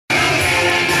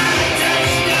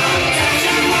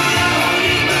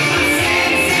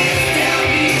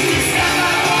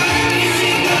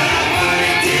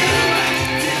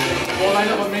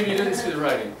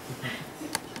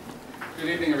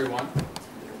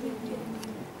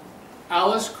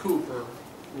Alice Cooper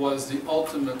was the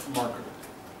ultimate marketer.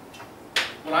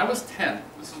 When I was 10,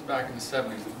 this is back in the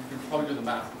 70s, you can probably do the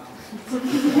math now.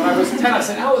 When I was 10, I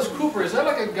said, Alice Cooper, is that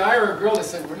like a guy or a girl? They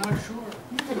said, we're not sure.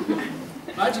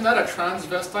 Imagine that, a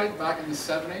transvestite back in the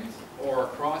 70s, or a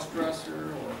cross-dresser,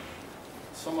 or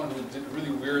someone who did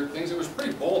really weird things. It was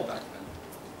pretty bold back then.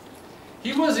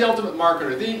 He was the ultimate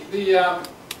marketer.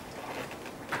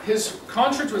 His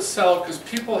concerts would sell because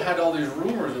people had all these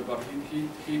rumors about him. He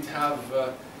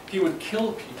would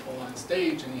kill people on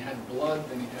stage, and he had blood,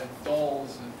 and he had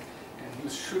dolls, and he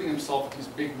was shooting himself with these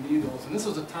big needles. And this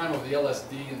was the time of the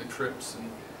LSD and the trips, and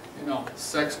you know,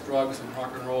 sex, drugs, and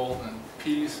rock and roll, and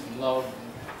peace and love.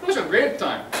 It was a great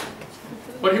time.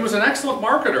 But he was an excellent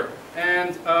marketer,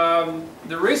 and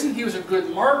the reason he was a good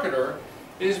marketer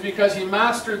is because he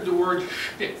mastered the word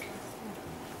shtick.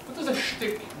 What does a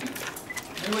shtick mean?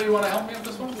 Anybody want to help me with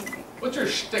this one? What's your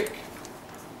shtick?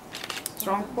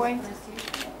 Strong point.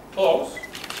 Close.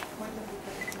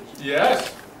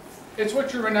 Yes. It's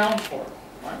what you're renowned for,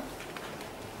 right?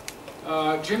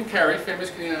 Jim Carrey, famous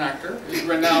Canadian actor, is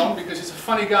renowned because he's a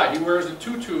funny guy. He wears a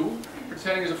tutu,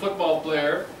 pretending he's a football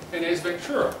player, in Ace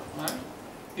Ventura, right?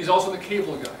 He's also the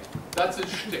cable guy. That's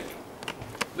his shtick.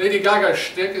 Lady Gaga's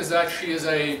shtick is that she is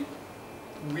a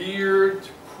weird,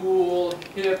 cool,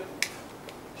 hip,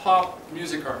 pop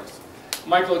music artist.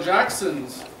 Michael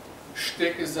Jackson's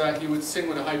shtick is that he would sing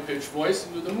with a high-pitched voice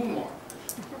and do the moonwalk.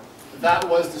 That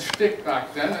was the shtick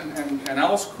back then, and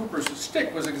Alice Cooper's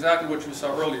shtick was exactly what you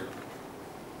saw earlier.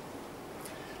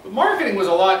 But marketing was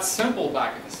a lot simple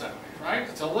back in the 70s, right?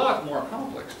 It's a lot more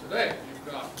complex today.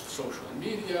 You've got social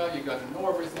media, you've got to know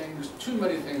everything, there's too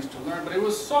many things to learn, but it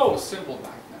was so simple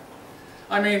back then.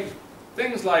 I mean,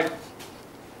 things like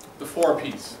the 4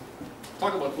 Ps.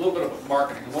 Talk about a little bit about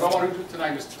marketing. And what I want to do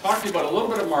tonight is talk to you about a little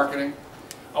bit of marketing.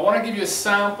 I want to give you a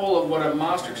sample of what a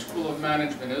Maastricht School of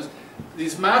Management is.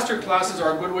 These master classes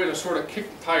are a good way to sort of kick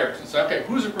the tires and say, okay,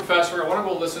 who's a professor? I want to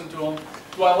go listen to him.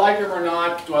 Do I like him or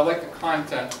not? Do I like the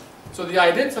content? So the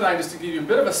idea tonight is to give you a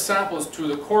bit of a sample as to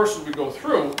the courses we go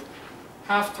through.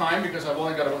 Half time, because I've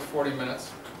only got about 40 minutes.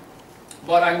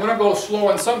 But I'm going to go slow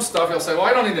on some stuff. You'll say, well,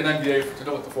 I don't need an MBA to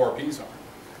know what the 4 Ps are.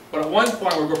 But at one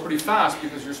point we'll go pretty fast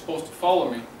because you're supposed to follow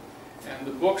me. And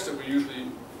the books that we usually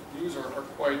use are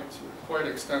quite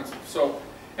extensive. So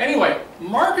anyway,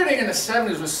 marketing in the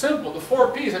 70s was simple. The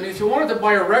 4 Ps, I mean, if you wanted to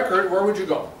buy a record, where would you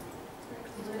go?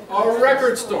 A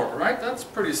record store, right? That's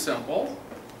pretty simple.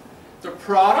 The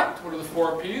product, what are the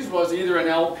 4 Ps, was either an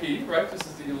LP, right? This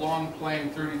is the long playing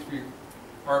 33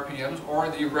 RPMs, or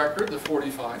the record, the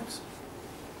 45s.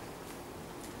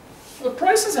 The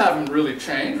prices haven't really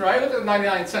changed, right? Look at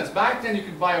 99 cents. Back then you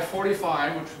could buy a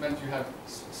 45, which meant you had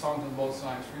songs on both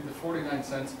sides, for either 49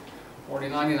 cents or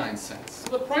 99 cents. So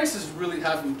the prices really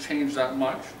haven't changed that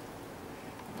much.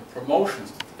 The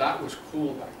promotions, that was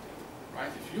cool back then,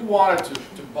 right? If you wanted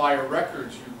to buy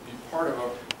records, you'd be part of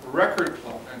a record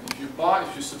club. And if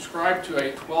you subscribe to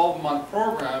a 12-month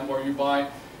program where you buy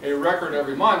a record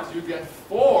every month, you get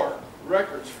 4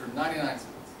 records for 99 cents.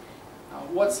 Now,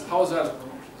 how is that as a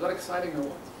promotion? Is that exciting or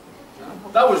what? No?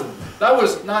 That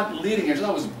was not leading edge,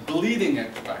 that was bleeding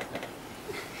edge back then.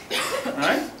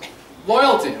 Right?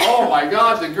 Loyalty. Oh my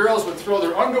God, the girls would throw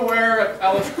their underwear at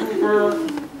Alice Cooper,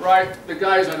 right? The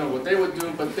guys, I don't know what they would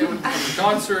do, but they would come to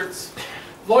concerts.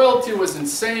 Loyalty was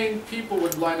insane. People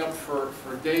would line up for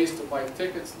days to buy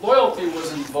tickets. Loyalty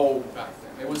was in vogue back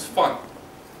then. It was fun.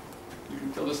 You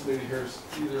can tell this lady here is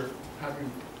either having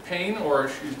pain or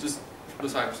she's just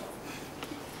beside herself.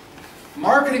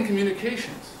 Marketing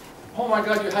communications. Oh my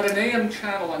God, you had an AM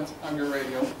channel on your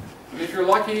radio. And if you're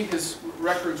lucky, his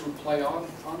records would play on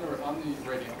the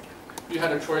radio. You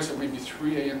had a choice of maybe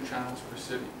 3 AM channels per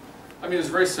city. I mean, it was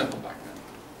very simple back then.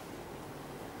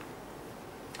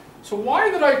 So why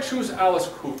did I choose Alice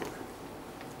Cooper?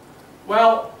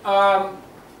 Well, I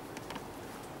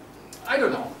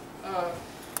don't know.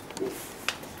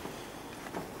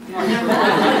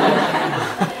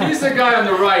 He's the guy on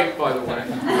the right, by the way.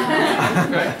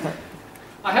 Okay.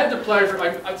 I had the pleasure,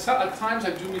 at times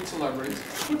I do meet celebrities,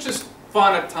 which is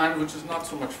fun at times, which is not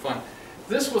so much fun.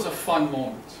 This was a fun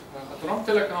moment. At Rom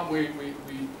Telecom, we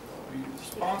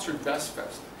sponsored Best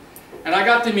Fest. And I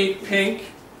got to meet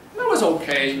Pink. That was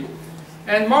okay.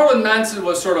 And Marilyn Manson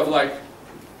was sort of like,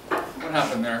 what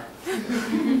happened there?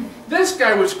 This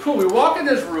guy was cool. We walk in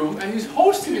his room and he's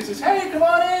hosting. He says, hey, come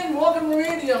on in, welcome to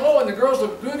Romania. Oh, and the girls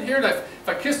look good here. If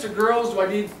I kiss the girls, do I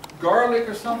need garlic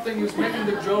or something? He was making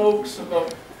the jokes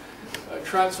about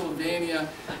Transylvania.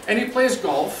 And he plays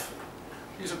golf.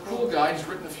 He's a cool guy. He's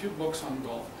written a few books on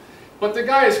golf. But the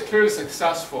guy is clearly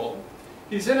successful.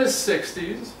 He's in his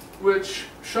 60s. which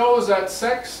shows that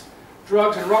sex,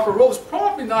 drugs, and rock and roll is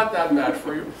probably not that bad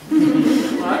for you.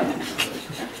 Right?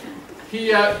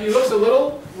 He looks a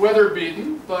little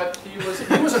weather-beaten, but he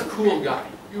was a cool guy.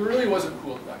 He really was a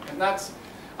cool guy. And that's,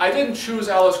 I didn't choose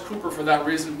Alice Cooper for that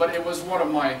reason, but it was one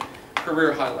of my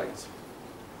career highlights.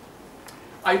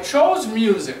 I chose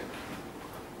music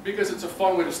because it's a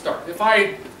fun way to start. If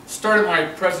I started my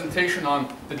presentation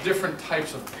on the different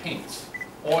types of paints,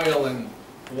 oil and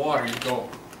water, you go,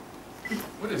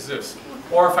 what is this?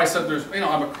 Or if I said there's, you know,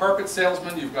 I'm a carpet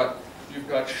salesman, you've got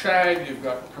shag, you've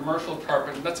got commercial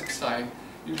carpet, and that's exciting.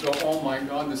 You go, oh my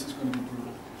God, this is going to be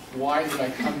brutal. Why did I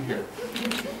come here?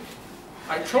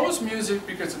 I chose music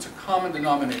because it's a common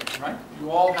denominator, right?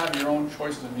 You all have your own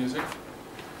choices of music.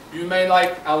 You may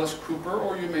like Alice Cooper,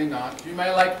 or you may not. You may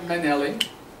like Manelli,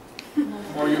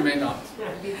 or you may not.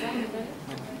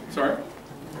 Sorry?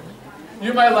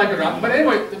 You might like it or not. But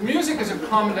anyway, the music is a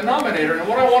common denominator, and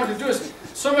what I wanted to do is,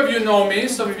 some of you know me,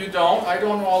 some of you don't. I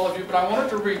don't know all of you, but I wanted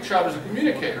to reach out as a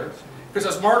communicator, because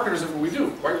as marketers, that's what we do,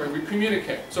 right? We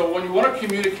communicate. So when you want to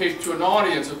communicate to an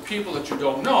audience of people that you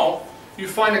don't know, you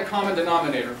find a common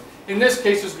denominator. In this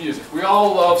case, it's music. We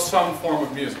all love some form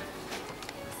of music.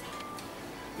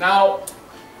 Now,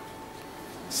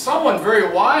 someone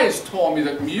very wise told me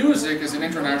that music is an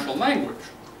international language.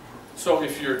 So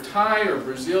if you're Thai or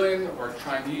Brazilian or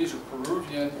Chinese or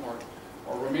Peruvian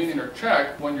or Romanian or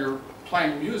Czech, when you're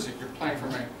playing music, you're playing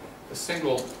from a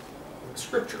single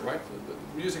scripture, right?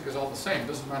 The music is all the same. It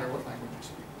doesn't matter what language you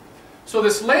speak. So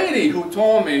this lady who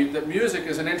told me that music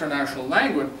is an international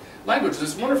language,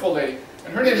 this wonderful lady,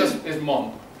 and her name is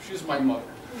Mom. She's my mother.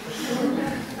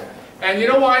 And you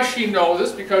know why she knows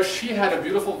this? Because she had a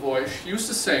beautiful voice. She used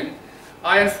to sing.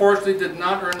 I unfortunately did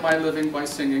not earn my living by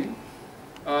singing.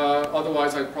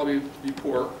 Otherwise I'd probably be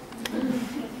poor.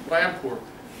 But I am poor.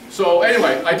 So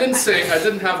anyway, I didn't sing. I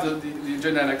didn't have the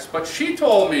genetics. But she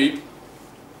told me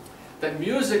that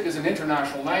music is an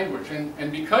international language.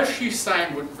 And because she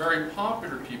sang with very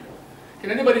popular people,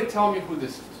 can anybody tell me who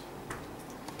this is?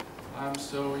 I'm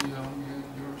so young and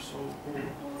you're so old.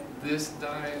 This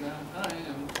Diana, I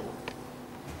am told.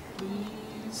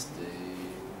 Please stay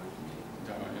with me,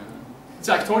 Diana.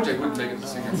 See, I told you I wouldn't make it to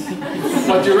sing it.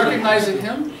 But do you recognize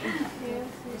him?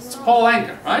 It's Paul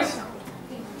Anka, right?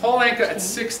 Paul Anka at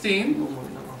 16.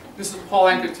 This is Paul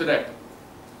Anka today.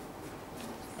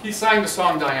 He sang the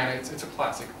song Diana. It's a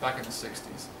classic back in the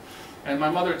 60s. And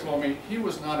my mother told me he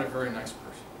was not a very nice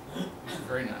person. He was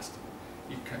very nasty.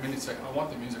 He'd come in and say, I want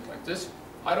the music like this.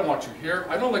 I don't want you here.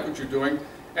 I don't like what you're doing.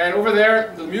 And over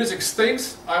there, the music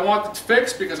stinks. I want it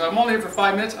fixed because I'm only here for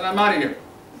 5 minutes and I'm out of here.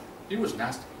 He was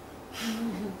nasty.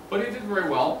 But he did very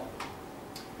well.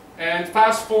 And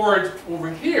fast forward over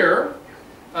here,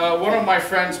 one of my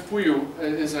friends, Puyu,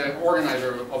 is an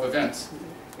organizer of events.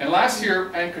 And last year,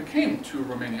 Anka came to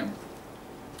Romania. And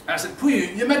I said,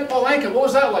 Puyu, you met Paul Anka. What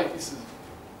was that like? He says,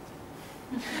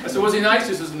 I said, was he nice?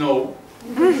 He says, no.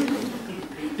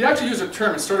 He actually used a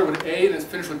term. It started with A and it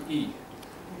finished with E,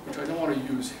 which I don't want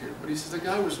to use here. But he says the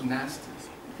guy was nasty.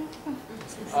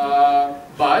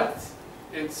 But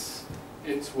it's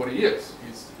what he is.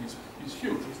 He's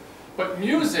huge. But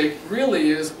music really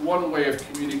is one way of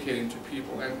communicating to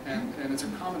people, and it's a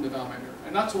common denominator.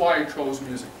 And that's why I chose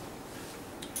music.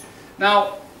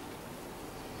 Now,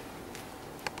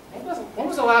 when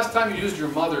was the last time you used your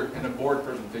mother in a board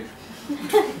presentation?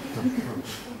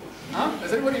 Huh?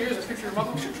 Has anybody used a picture of your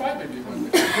mother? We should try maybe.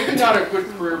 Maybe not a good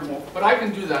career move, but I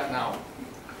can do that now.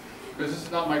 Because this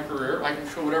is not my career. I can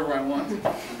show whatever I want.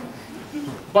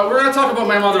 But we're going to talk about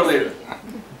my mother later.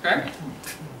 Okay?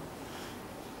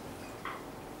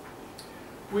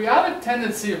 We have a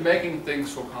tendency of making things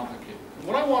so complicated. And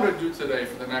what I want to do today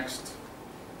for the next,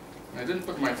 I didn't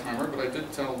put my timer, but I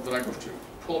did tell Dragoș to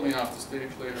pull me off the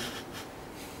stage later.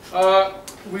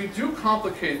 We do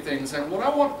complicate things, and what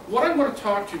I'm going to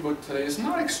talk to you about today is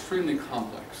not extremely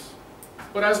complex.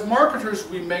 But as marketers,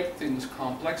 we make things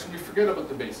complex and we forget about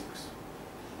the basics.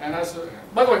 And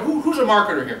by the way, who's a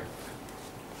marketer here?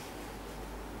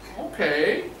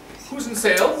 Okay. Who's in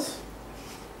sales?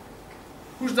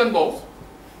 Who's done both?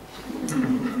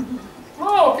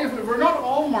 Oh, okay. We're not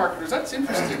all marketers. That's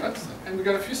interesting. And we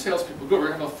got a few salespeople. Good.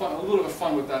 We're going to have a little bit of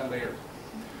fun with that later.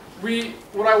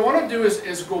 What I want to do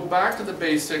is go back to the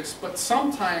basics, but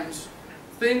sometimes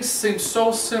things seem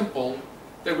so simple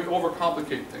that we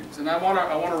overcomplicate things. And I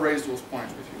want to raise those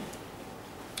points with you.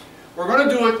 We're going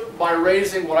to do it by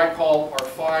raising what I call our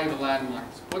 5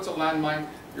 landmines. What's a landmine?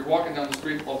 You're walking down the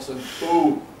street, all of a sudden,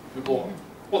 boom, you blow up.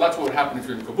 Well, that's what would happen if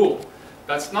you're in Kabul.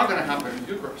 That's not going to happen in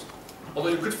Bucharest. Although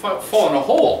you could fall in a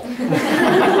hole and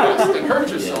hurt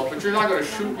yourself, but you're not going to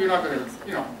shoot, you're not going to,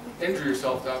 you know, injure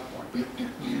yourself at that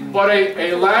point. But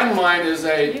a landmine is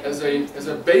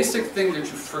a basic thing that you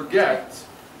forget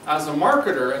as a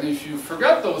marketer, and if you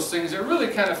forget those things, it really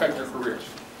can affect your career.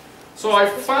 So I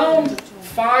found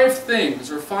 5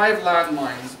 things, or 5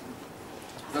 landmines,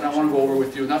 that I want to go over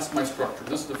with you, and that's my structure.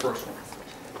 This is the first one.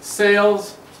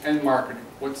 Sales and marketing.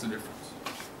 What's the difference?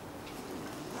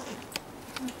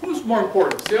 Who's more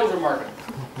important, sales or marketing?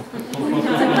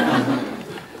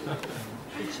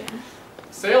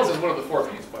 Sales is one of the 4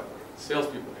 P's, by the way.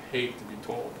 Salespeople hate to be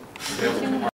told. Sales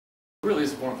and marketing really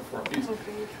is one of the 4 P's.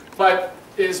 But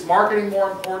is marketing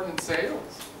more important than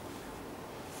sales?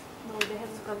 No, they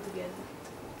have to come together.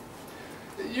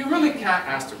 You really can't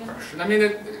ask the question. I mean,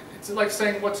 it's like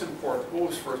saying what's important. What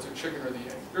was first, the chicken or the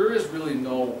egg? There is really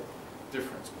no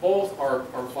difference. Both are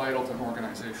vital to an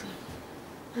organization.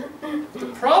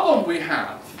 The problem we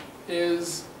have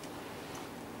is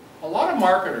a lot of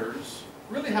marketers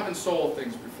really haven't sold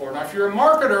things before. Now, if you're a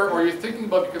marketer or you're thinking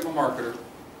about becoming a marketer,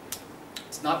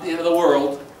 it's not the end of the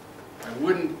world. I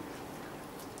wouldn't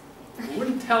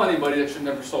tell anybody that you've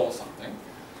never sold something.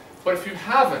 But if you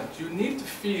haven't, you need to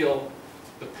feel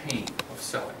the pain of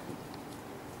selling.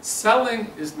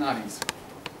 Selling is not easy.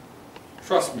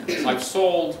 Trust me, I've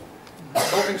sold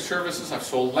consulting services, I've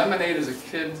sold lemonade as a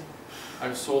kid,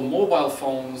 I've sold mobile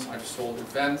phones, I've sold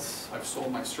events, I've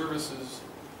sold my services.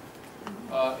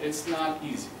 It's not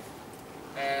easy.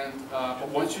 And but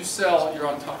once you sell, you're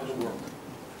on top of the world.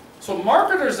 So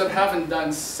marketers that haven't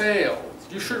done sales,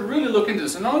 you should really look into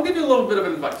this. And I'll give you a little bit of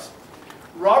advice.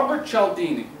 Robert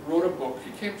Cialdini wrote a book.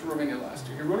 He came to Romania last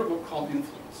year. He wrote a book called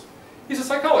Influence. He's a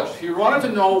psychologist. He wanted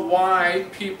to know why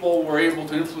people were able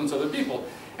to influence other people.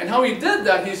 And how he did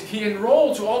that, he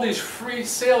enrolled to all these free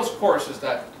sales courses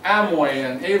that Amway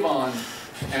and Avon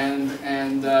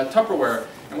and Tupperware.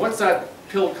 And what's that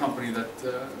pill company that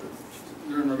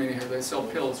you're in Romania here? They sell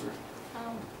pills.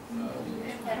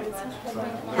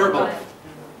 Herbal.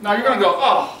 Now you're going to go,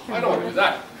 oh, I don't want to do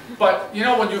that. But you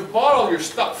know, when you've bought all your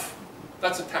stuff,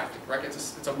 that's a tactic, right?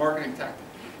 It's a marketing tactic.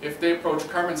 If they approach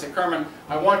Carmen and say, Carmen,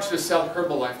 I want you to sell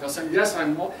Herbalife, they'll say, yes,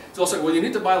 I'm. They'll say, well, you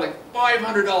need to buy like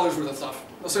 $500 worth of stuff.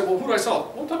 They'll say, well, who do I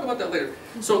sell? We'll talk about that later.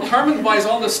 So Carmen buys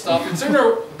all this stuff. It's in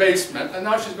her basement, and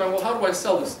now she's going, well, how do I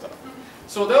sell this stuff?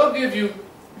 So they'll give you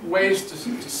ways to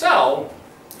sell,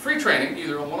 free training,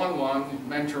 either one-on-one,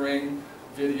 mentoring,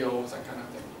 videos, that kind of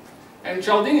thing. And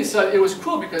Cialdini said it was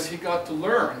cool because he got to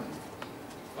learn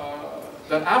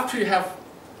that after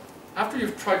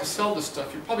you've tried to sell this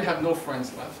stuff, you probably have no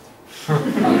friends left.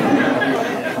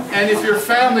 And if your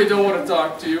family don't want to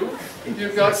talk to you,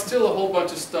 you've got still a whole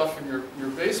bunch of stuff in your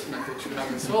basement that you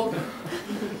haven't sold.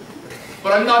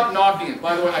 But I'm not knocking it.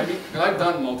 By the way, I've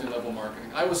done multi-level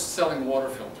marketing. I was selling water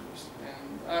filters.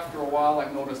 And after a while,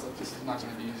 I noticed that this is not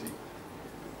going to be easy.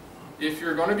 If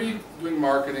you're going to be doing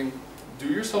marketing, do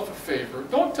yourself a favor.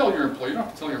 Don't tell your employer. You don't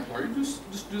have to tell your employer. You just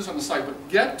do this on the side. But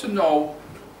get to know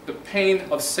the pain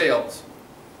of sales.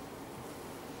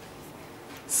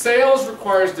 Sales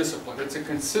requires discipline. It's a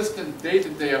consistent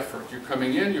day-to-day effort. You're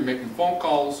coming in, you're making phone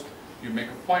calls, you make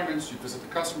appointments, you visit the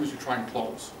customers, you try and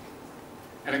close.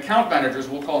 And account managers,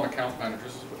 we'll call them account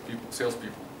managers,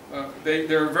 salespeople.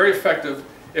 They're very effective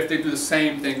if they do the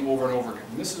same thing over and over again.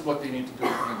 And this is what they need to do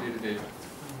on a day-to-day basis.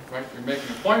 Right? You're making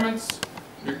appointments,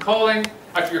 you're calling.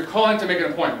 Actually, you're calling to make an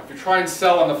appointment. If you try and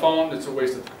sell on the phone, it's a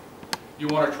waste of time. You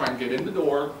want to try and get in the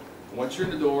door. Once you're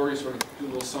in the door, you sort of do a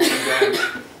little song and dance,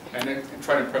 and then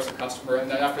try to impress the customer. And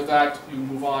then after that, you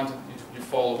move on to, you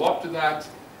follow up to that.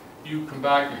 You come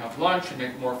back, you have lunch, you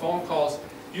make more phone calls.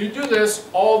 You do this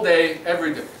all day,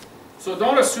 every day. So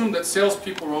don't assume that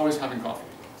salespeople are always having coffee,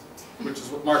 which is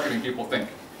what marketing people think.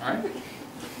 Right?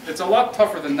 It's a lot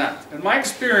tougher than that. And my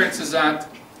experience is that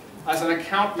as an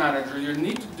account manager, you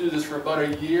need to do this for about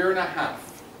 1.5 years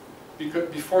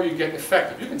before you get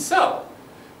effective. You can sell,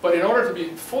 but in order to be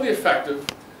fully effective,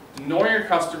 know your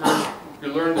customers, you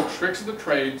learn the tricks of the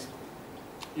trades,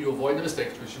 you avoid the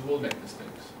mistakes, because you will make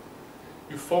mistakes.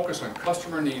 You focus on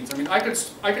customer needs. I mean, I could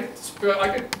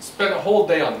spend a whole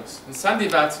day on this. And Sandy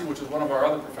Vatsi, which is one of our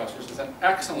other professors, is an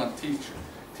excellent teacher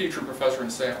and professor in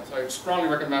sales. I strongly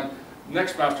recommend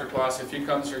next MasterClass, if he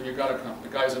comes here, you've got to come. The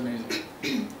guy's amazing.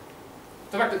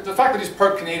 The fact that he's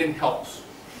part Canadian helps.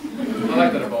 I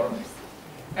like that about him.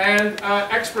 And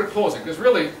expert closing, because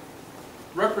really,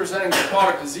 representing the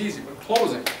product is easy, but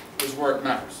closing is where it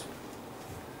matters.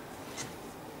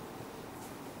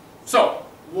 So,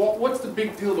 what's the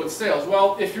big deal about sales?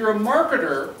 Well, if you're a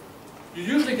marketer, you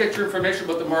usually get your information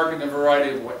about the market in a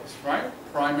variety of ways, right?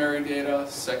 Primary data,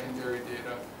 secondary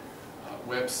data,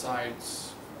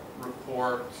 websites,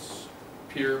 reports,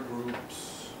 peer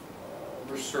groups,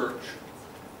 research,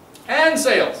 and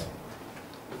sales.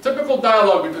 The typical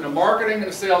dialogue between the marketing and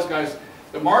the sales guys,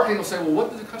 the marketing will say, well, what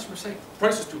did the customer say? The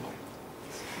price is too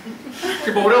high.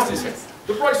 Okay, but what else did he say?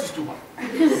 The price is too high.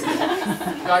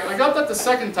 I got that the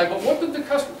second time, but what did the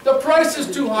customer, the price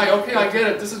is too high. Okay, I get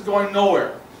it, this is going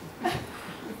nowhere.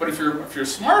 But if you're a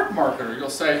smart marketer, you'll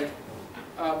say,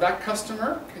 that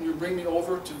customer, can you bring me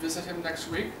over to visit him next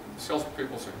week? The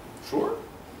salespeople say, sure.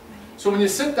 So when you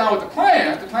sit down with the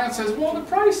client says, well, the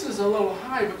price is a little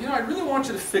high, but I really want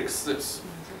you to fix this.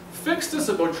 Fix this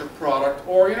about your product,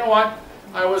 or you know what,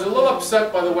 I was a little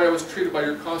upset by the way I was treated by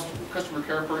your customer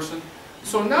care person.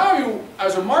 So now you,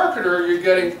 as a marketer, you're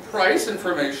getting price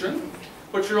information,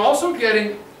 but you're also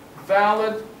getting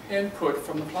valid input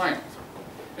from the client.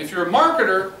 If you're a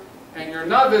marketer and you're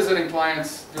not visiting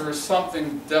clients, there is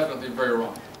something definitely very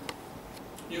wrong.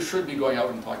 You should be going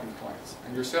out and talking to clients,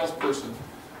 and your salesperson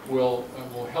will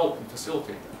help and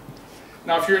facilitate that.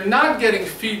 Now, if you're not getting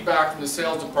feedback from the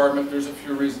sales department, there's a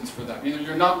few reasons for that. Either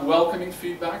you're not welcoming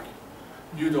feedback,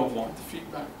 you don't want the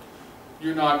feedback,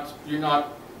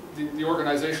 the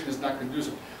organization is not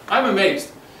conducive. I'm amazed.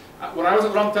 When I was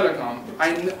at ROUA Telecom,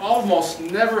 I almost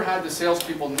never had the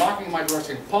salespeople knocking on my door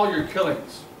saying, Paul, you're killing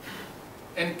us.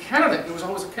 In Canada, it was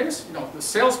always the case. The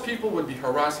salespeople would be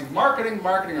harassing marketing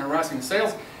harassing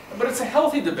sales, but it's a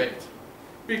healthy debate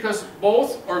because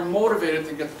both are motivated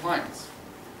to get the clients.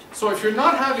 So if you're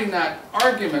not having that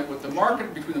argument with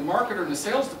between the marketer and the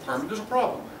sales department, there's a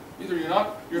problem. Either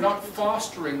you're not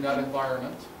fostering that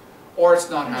environment, or it's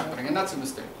not happening, and that's a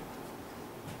mistake.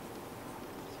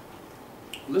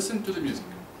 Listen to the music.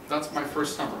 That's my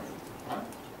first summary. Right?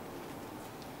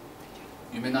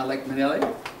 You may not like Manelli.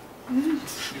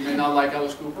 You may not like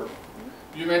Alice Cooper.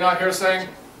 You may not hear saying,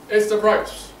 it's the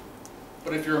price.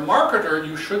 But if you're a marketer,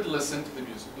 you should listen to the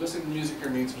music. Listen to the music here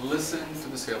means listen to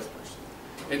the salesperson.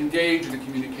 Engage in the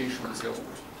communication with the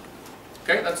salesperson.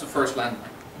 Okay, that's the first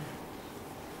landmark.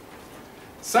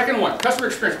 Second one, customer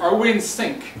experience. Are we in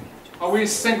sync? Are we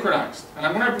synchronized? And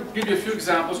I'm going to give you a few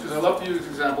examples because I love to use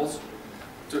examples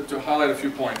to highlight a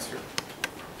few points here.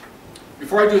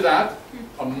 Before I do that,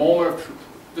 a moment of truth.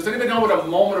 Does anybody know what a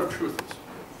moment of truth is?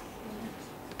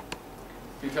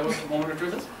 Can you tell us what a moment of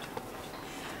truth is?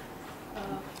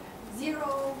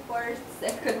 0 per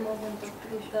second moment of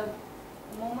truth. The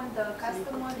moment the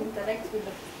customer interacts with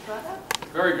the product.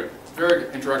 Very good. Very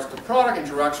good. Interacts with the product,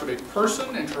 interacts with a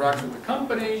person, interacts with the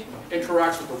company,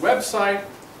 interacts with the website.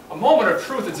 A moment of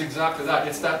truth is exactly that.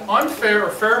 It's that unfair or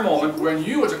fair moment when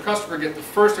you as a customer get the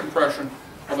first impression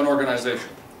of an organization.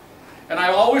 And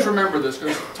I always remember this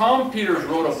because Tom Peters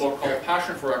wrote a book called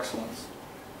Passion for Excellence.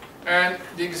 And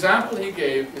the example he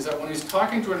gave is that when he's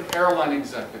talking to an airline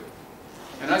executive,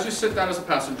 and as you sit down as a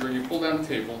passenger and you pull down the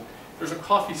table, there's a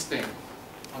coffee stain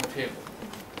on the table.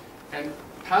 And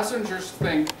passengers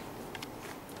think,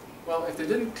 well, if they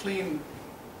didn't clean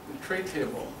the tray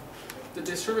table, did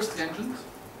they service the engines?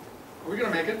 Are we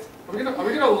going to make it? Are we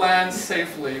going to land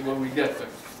safely when we get there?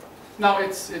 Now,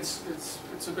 it's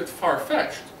a bit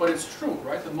far-fetched, but it's true,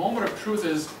 right? The moment of truth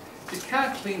is you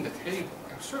can't clean the table.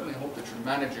 I certainly hope that you're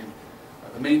managing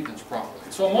the maintenance properly.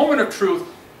 So a moment of truth,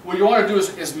 what you want to do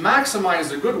is maximize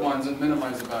the good ones and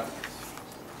minimize the bad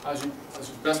ones as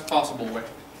the best possible way.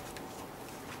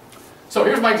 So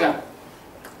here's my example.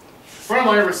 A friend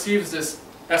of mine receives this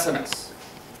SMS.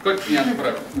 Click the end,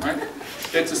 whatever, right?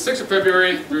 It's the 6th of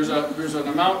February. There's an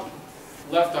amount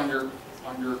left on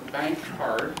your bank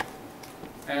card,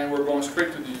 and we're going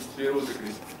straight to the 0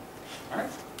 degrees. All right?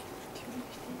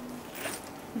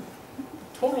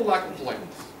 Total lack of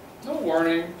politeness. No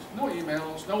warnings, no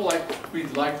emails, no like,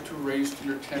 we'd like to raise to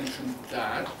your attention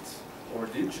that, or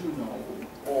did you know,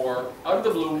 or out of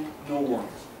the blue, no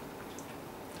warnings.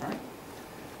 All right?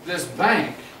 This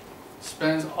bank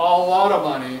spends a lot of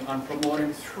money on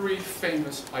promoting 3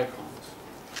 famous icons.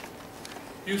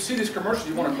 You see these commercials,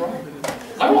 you want to cry.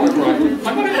 I want to cry. I'm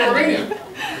not even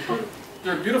Romanian.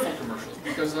 They're beautiful commercials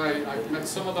because I've met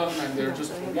some of them and they're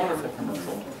just wonderful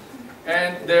commercials.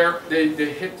 And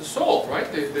they hit the soul,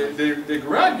 right? They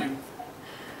grab you.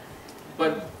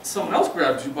 But someone else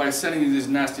grabs you by sending you these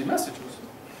nasty messages.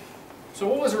 So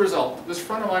what was the result? This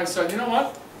friend of mine said, you know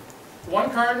what?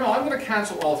 1 card? No, I'm going to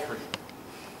cancel all 3.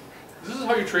 This is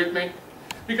how you treat me?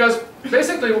 Because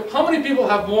basically, how many people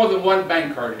have more than 1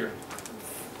 bank card here?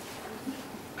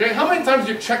 Okay, how many times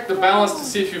do you check the balance to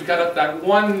see if you've got that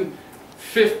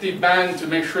 150 band to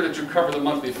make sure that you cover the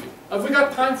monthly fee? Have we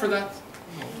got time for that?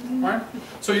 Right?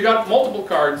 So you got multiple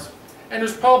cards, and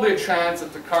there's probably a chance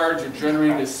that the cards are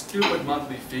generating this stupid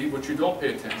monthly fee, which you don't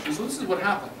pay attention. So this is what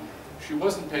happened. She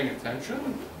wasn't paying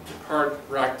attention. The card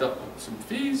racked up some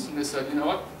fees, and they said, you know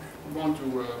what, we're going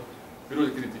to Bureau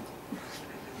de Crédit.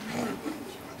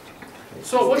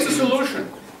 So what's the solution?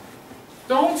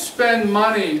 Don't spend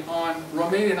money on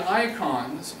Romanian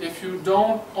icons if you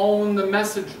don't own the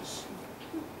messages.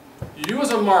 You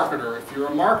as a marketer, if you're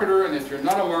a marketer and if you're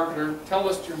not a marketer, tell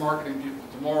us to your marketing people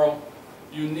tomorrow,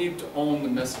 you need to own the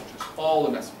messages, all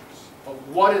the messages,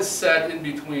 of what is said in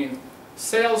between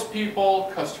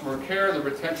salespeople, customer care, the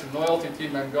retention loyalty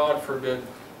team, and God forbid,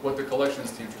 what the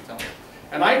collections teams are telling you.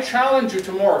 And I challenge you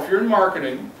tomorrow, if you're in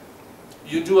marketing,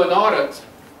 you do an audit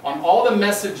on all the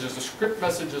messages, the script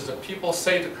messages that people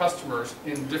say to customers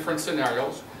in different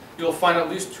scenarios. You'll find at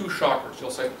least 2 shockers.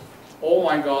 You'll say, oh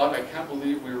my God, I can't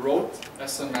believe we wrote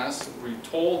SMS, we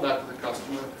told that to the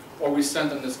customer, or we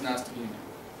sent them this nasty email.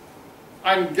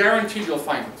 I'm guaranteed you'll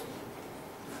find it.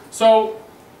 So,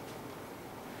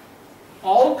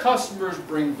 all customers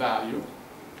bring value.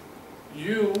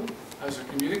 You, as a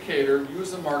communicator, you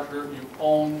as a marketer, you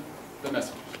own the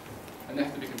messages. And they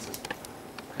have to be consistent.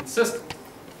 Consistent.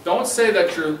 Don't say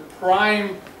that your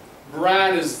prime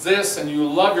brand is this and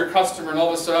you love your customer and all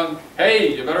of a sudden,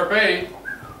 hey, you better pay,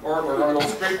 or we're going to go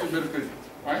straight to bid of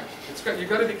right? You've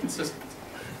got to be consistent.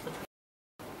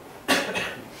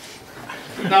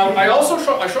 Now,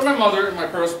 I show my mother in my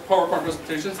PowerPoint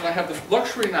presentations, and I have the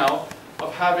luxury now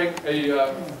of having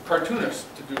a cartoonist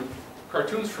to do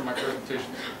cartoons for my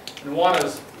presentations. And one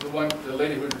is the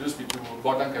lady who introduced me to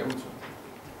Bogdan Caruso.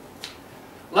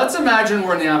 Let's imagine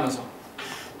we're in the Amazon.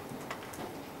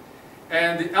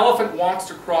 And the elephant wants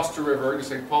to cross the river. You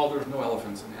say, Paul, there's no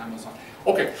elephants in the Amazon.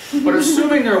 Okay, but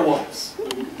assuming there was,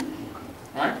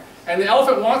 right? And the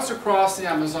elephant wants to cross the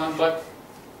Amazon, but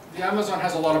the Amazon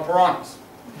has a lot of piranhas.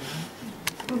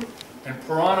 And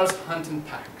piranhas hunt in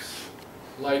packs,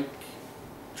 like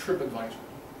TripAdvisor.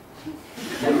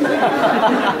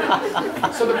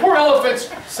 So the poor elephant's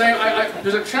saying,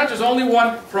 there's a chance there's only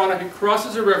one piranha. He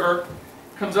crosses a river,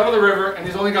 comes out of the river, and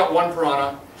he's only got one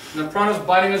piranha. And the piranha's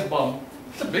biting his bum.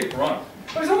 It's a big piranha.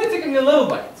 But he's only taking a little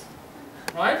bite.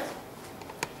 Right?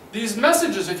 These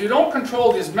messages, if you don't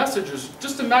control these messages,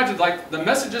 just imagine like the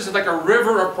messages are like a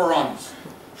river of piranhas.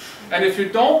 And if you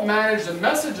don't manage the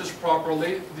messages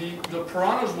properly, the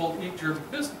piranhas will eat your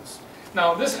business.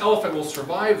 Now, this elephant will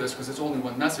survive this because it's only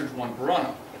one message, one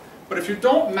piranha. But if you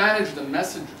don't manage the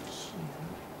messages,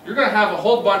 you're going to have a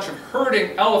whole bunch of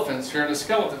herding elephants here and a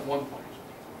skeleton at one point.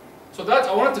 So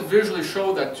I wanted to visually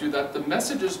show that to you, that the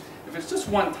messages, if it's just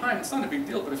one time, it's not a big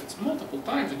deal, but if it's multiple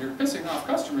times and you're pissing off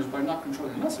customers by not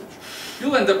controlling the message,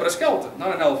 you'll end up with a skeleton,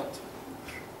 not an elephant.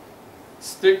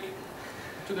 Stick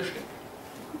to the shtick.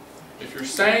 If you're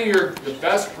saying you're the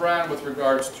best brand with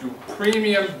regards to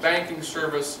premium banking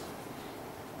service,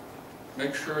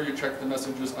 make sure you check the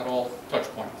messages at all touch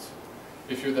points.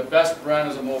 If you're the best brand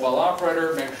as a mobile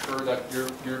operator, make sure that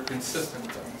you're consistent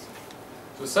with that message.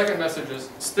 So the second message is,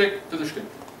 stick to the shtick.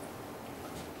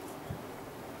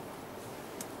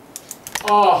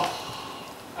 Oh,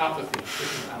 apathy.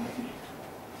 This is apathy.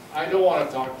 I don't want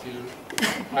to talk to you.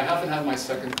 I haven't had my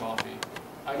second coffee.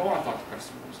 I don't want to talk to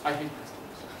customers. I hate customers.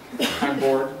 I'm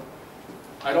bored.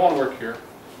 I don't want to work here.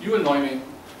 You annoy me.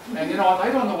 And you know what? I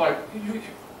don't know why.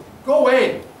 Go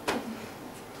away.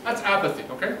 That's apathy,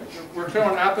 okay? We're clear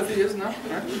on apathy is now,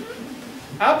 right?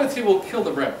 Apathy will kill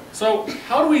the brand. So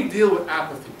how do we deal with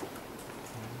apathy?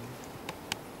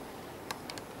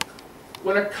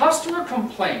 When a customer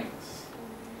complains,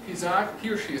 he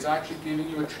or she is actually giving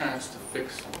you a chance to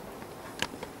fix something.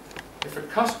 If a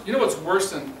you know what's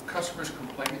worse than customers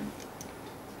complaining?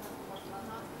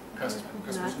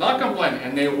 Customers not complaining,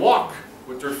 and they walk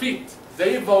with their feet.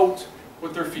 They vote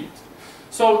with their feet.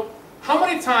 So how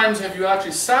many times have you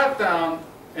actually sat down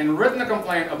and written a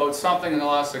complaint about something in the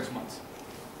last 6 months?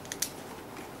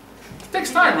 It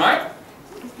takes time, right?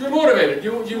 You're motivated.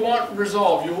 You want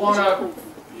resolve. You want to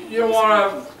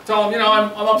tell them, you know,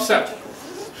 I'm upset.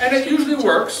 And it usually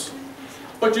works,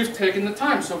 but you've taken the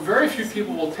time. So very few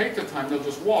people will take the time. They'll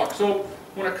just walk. So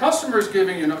when a customer is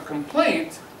giving you a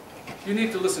complaint, you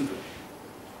need to listen to it.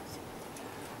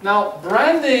 Now,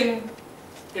 branding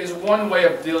is one way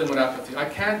of dealing with apathy. I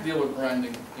can't deal with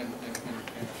branding in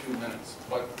a few minutes,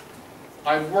 but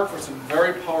I've worked with some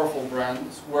very powerful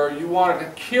brands where you wanted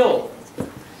to kill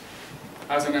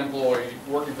as an employee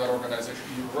working for that organization.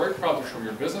 You were very proud to show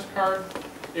your business card.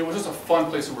 It was just a fun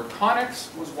place to work.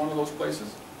 Connex was one of those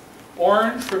places.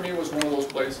 Orange, for me, was one of those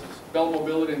places. Bell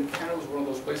Mobility in Canada was one of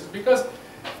those places. Because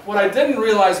what I didn't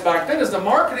realize back then is the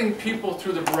marketing people,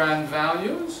 through the brand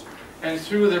values and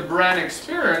through the brand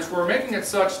experience, were making it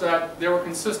such that they were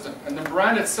consistent. And the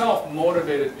brand itself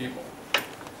motivated people.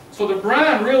 So the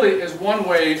brand really is one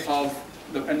way of,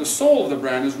 and the soul of the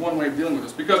brand is one way of dealing with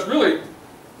this. Because really,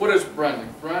 what is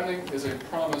branding? Branding is a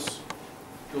promise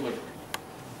delivered.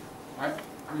 Right?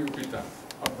 Let me repeat that.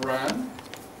 A brand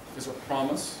is a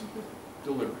promise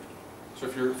delivered. So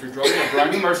if you're driving a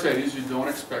brand new Mercedes, you don't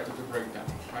expect it to break down,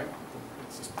 right?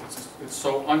 It's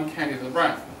so uncanny to the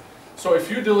brand. So if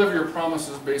you deliver your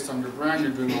promises based on your brand,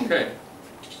 you're doing okay.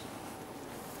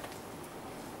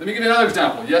 Let me give you another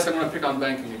example. Yes, I'm going to pick on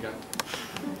banking again.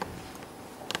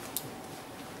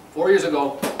 4 years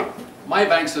ago, my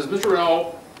bank says, Mr.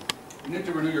 Renaud, you need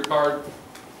to renew your card.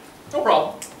 No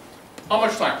problem. How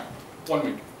much time? 1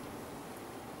 week.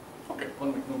 Okay,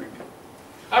 1 week, no big deal.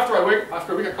 After a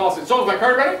week, I call and say, so is my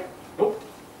card ready? Nope.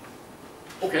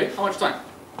 Okay, how much time?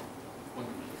 1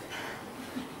 week.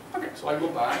 Okay, so I go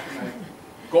back and I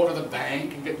go to the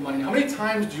bank and get money. How many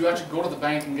times do you actually go to the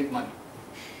bank and get money?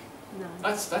 No.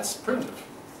 That's primitive.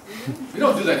 We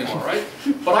don't do that anymore, right?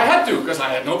 But I had to because I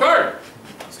had no card.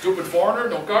 Stupid foreigner,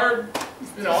 no card.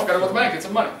 You know, I gotta go to the bank, get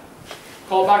some money.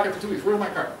 Call back after 2 weeks. Where's my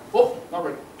card? Oh, not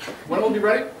ready. When will it be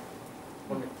ready?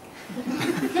 1 week.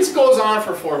 This goes on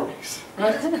for 4 weeks,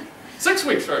 right? 6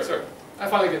 weeks, sorry. I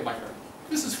finally get my card.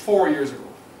 This is 4 years ago.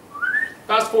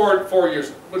 Fast forward 4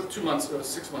 years, 2 months,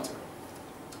 6 months ago.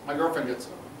 My girlfriend gets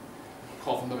a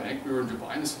call from the bank. We were in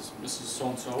Dubai, and this is Mrs.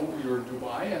 So-and-so. We were in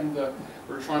Dubai, and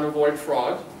we were trying to avoid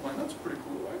fraud. I'm like, that's pretty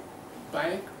cool, right?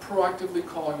 Bank proactively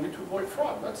calling me to avoid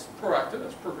fraud. That's proactive,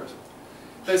 that's progressive.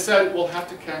 They said, we'll have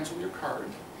to cancel your card.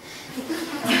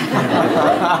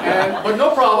 But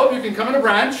no problem, you can come in a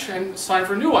branch and sign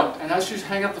for a new one. And as she's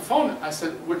hanging up the phone, I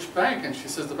said, which bank? And she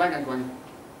says, the bank. I'm going,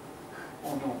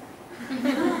 oh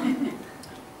no.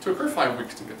 Took her 5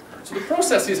 weeks to get the card. So the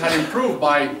processes had improved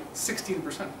by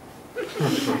 16%.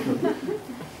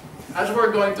 As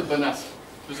we're going to Vanessa,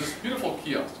 there's this beautiful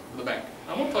kiosk for the bank.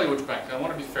 I won't tell you which bank, I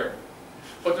want to be fair.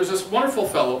 But there's this wonderful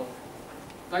fellow,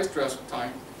 nice dress,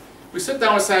 tie. We sit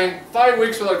down and saying, 5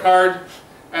 weeks without a card,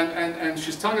 and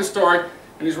she's telling a story,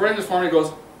 and he's writing this form, and he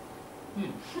goes,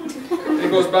 and he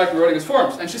goes back to writing his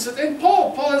forms. And she said, hey,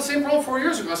 Paul had the same problem 4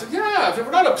 years ago. I said, yeah,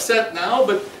 we're not upset now,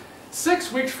 but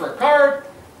 6 weeks for a card.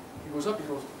 He goes up, he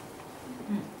goes,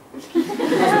 He goes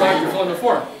back to fill in the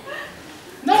form.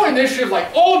 No initiative like,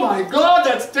 oh my God,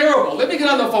 that's terrible. Let me get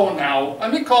on the phone now.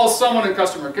 Let me call someone in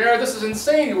customer care. This is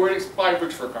insane. You're waiting 5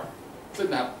 weeks for a car.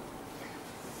 Didn't happen.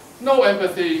 No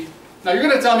empathy. Now you're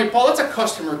going to tell me, Paul, that's a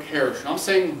customer care issue. I'm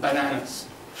saying bananas.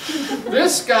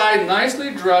 This guy,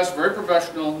 nicely dressed, very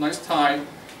professional, nice tie,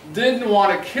 didn't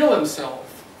want to kill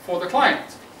himself for the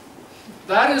client.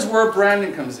 That is where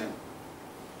branding comes in.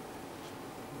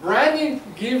 Branding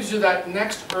gives you that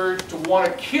next urge to want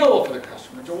to kill for the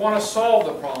customer, to want to solve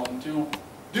the problem, to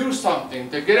do something,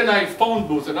 to get in a phone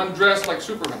booth and undress like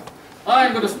Superman.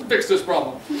 I'm going to fix this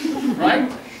problem,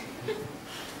 right?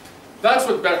 That's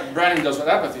what branding does with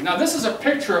empathy. Now this is a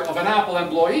picture of an Apple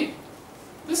employee.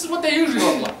 This is what they usually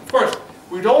look like. Of course,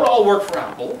 we don't all work for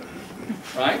Apple,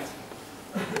 right?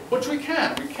 But we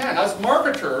can. As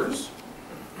marketers,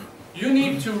 you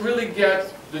need to really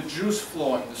get the juice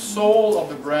flowing, the soul of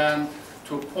the brand,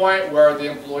 to a point where the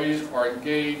employees are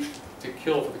engaged to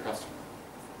kill for the customer.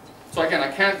 So again, I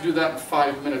can't do that in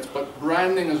 5 minutes, but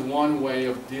branding is one way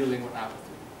of dealing with apathy.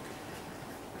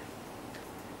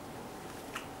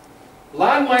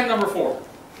 Landmine number 4.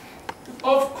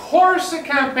 Of course the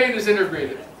campaign is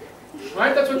integrated.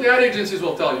 Right? That's what the ad agencies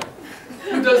will tell you.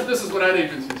 Who does this is what ad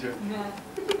agencies do.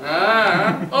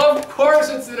 Of course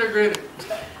it's integrated.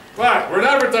 Wow, we're an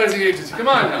advertising agency. Come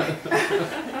on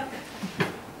now.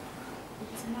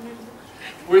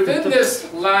 Within this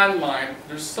landmine,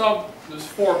 there's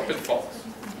 4 pitfalls.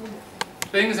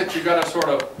 Things that you gotta sort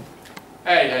of,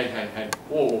 hey,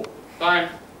 whoa, time,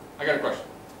 I got a question.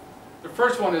 The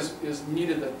first one is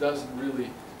needed that doesn't really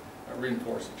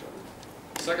reinforce each other.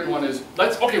 The second one is,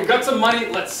 okay, we got some money,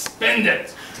 let's spend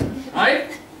it.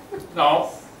 Right?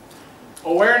 No.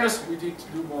 Awareness, we need to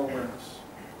do more awareness.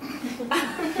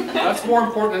 That's more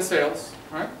important than sales,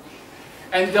 right?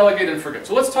 And delegate and forget.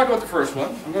 So let's talk about the first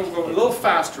one. I'm going to go a little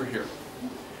faster here.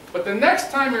 But the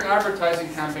next time your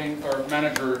advertising campaign or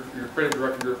manager, your creative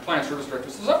director, your client service director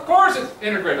says, of course it's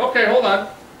integrated. Okay, hold on.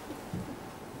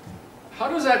 How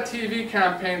does that TV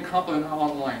campaign complement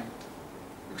online?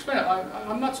 Explain it.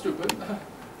 I'm not stupid.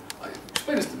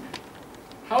 Explain this to me.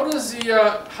 How does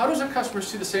a customer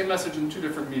see the same message in 2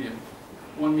 different medium?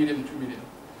 1 medium and 2 medium.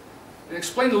 And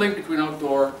explain the link between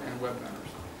outdoor and web banners.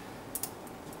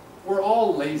 We're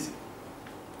all lazy.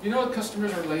 You know what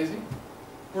customers are lazy?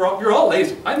 You're all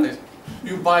lazy. I'm lazy.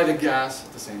 You buy the gas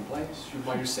at the same place. You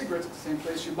buy your cigarettes at the same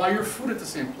place. You buy your food at the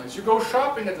same place. You go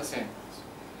shopping at the same place.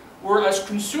 Where as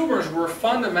consumers, we're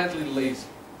fundamentally lazy.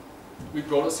 We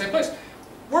go to the same place.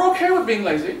 We're okay with being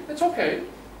lazy. It's okay.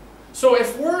 So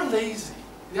if we're lazy,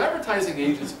 the advertising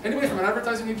agency, anybody from an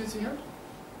advertising agency here?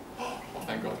 Oh,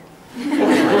 thank God.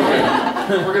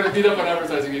 Okay. We're going to beat up on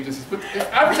advertising agencies. But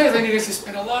if advertising agencies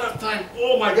spend a lot of time,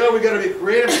 oh my God, we got to be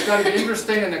creative, it's got to be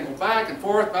interesting, and then go back and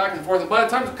forth, and by the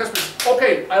time the customers,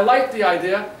 okay, I like the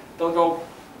idea, they'll go,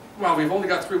 well, we've only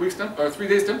got 3 days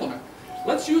to implement.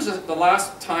 Let's use the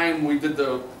last time we did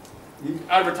the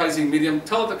advertising medium,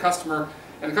 tell it to the customer,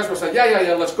 and the customer said,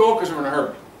 yeah, let's go because we're in a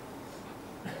hurry.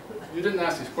 You didn't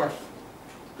ask these questions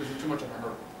because you're too much in a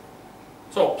hurry.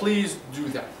 So please do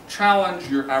that. Challenge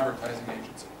your advertising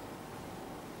agency.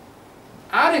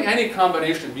 Adding any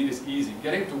combination of meat is easy.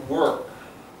 Getting to work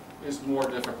is more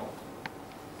difficult.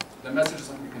 The message is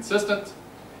going to be consistent.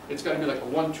 It's got to be like a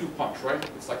 1-2 punch, right?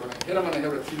 It's like we're going to hit them on the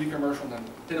head with a TV commercial and then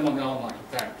hit them on the online.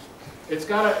 Thanks. It's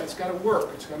got to work.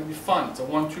 It's got to be fun. It's a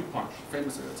 1-2 punch.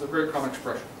 Famously, it's a very common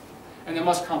expression. And they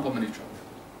must complement each other.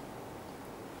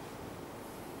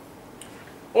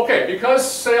 Okay, because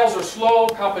sales are slow,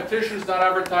 competition is not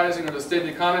advertising, or the state of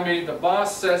the economy, the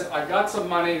boss says, I got some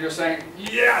money, you're saying,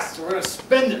 yes, we're going to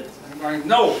spend it. And I'm going,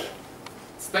 no.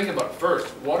 Let's think about it first.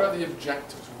 What are the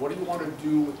objectives? What do you want to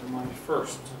do with your money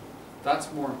first?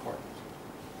 That's more important.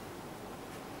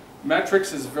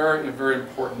 Metrics is very, very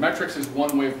important. Metrics is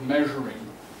one way of measuring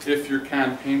if your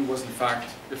campaign was in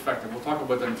fact effective. We'll talk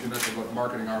about that in a few minutes about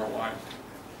marketing ROI.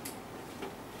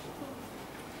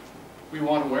 We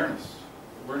want awareness.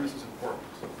 Awareness is important,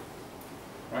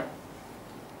 right?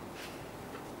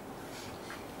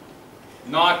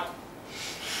 Not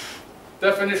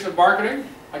definition of marketing.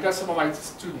 I got some of my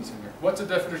students in here. What's the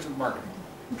definition of marketing?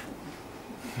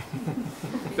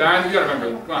 Dan, you gotta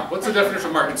remember. Come on. What's the definition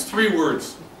of marketing? It's 3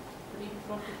 words. Bring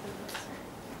profit.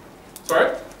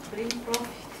 Sorry? Bring profit.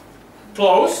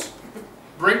 Close.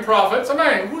 Bring profits.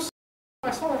 I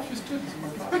saw a few students in my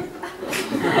class.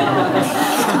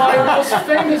 My most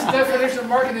famous definition of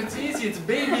marketing, it's easy. It's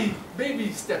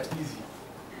baby steps easy.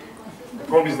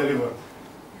 Promise deliver.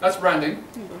 That's branding.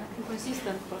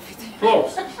 Consistent profit.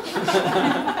 Close.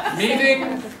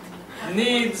 Meeting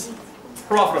needs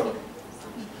profitably.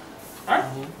 Right?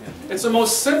 It's the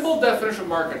most simple definition of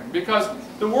marketing because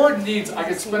the word needs, I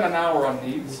could spend an hour on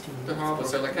needs.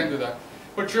 Let's say I can't do that.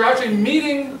 But you're actually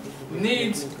meeting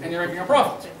needs and you're making a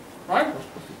profit. Right?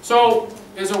 So,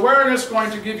 is awareness going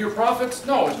to give you profits?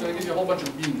 No, it's going to give you a whole bunch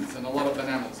of beans and a lot of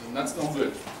bananas, and that's no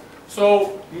good.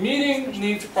 So, meeting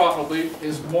needs profitably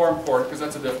is more important because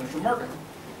that's a definition of marketing.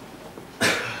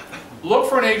 Look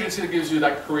for an agency that gives you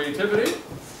that creativity,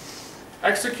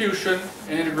 execution,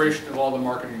 and integration of all the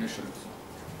marketing initiatives.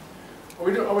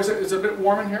 Is it a bit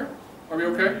warm in here? Are we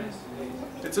okay?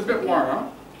 It's a bit warm, huh?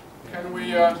 Can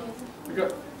we got...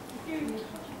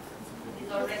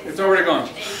 It's already gone.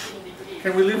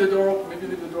 Can we leave the door open? Maybe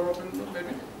leave the door open?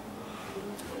 Maybe.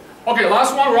 Okay,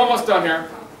 last one. We're almost done here.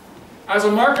 As a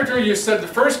marketer, you said the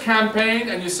first campaign,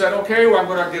 and you said, okay, well, I'm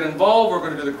going to get involved. We're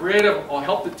going to do the creative. I'll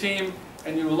help the team.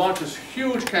 And you launch this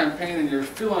huge campaign, and you're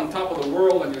feeling on top of the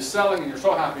world, and you're selling, and you're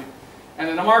so happy. And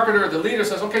then the marketer, the leader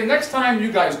says, okay, next time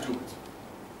you guys do it.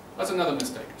 That's another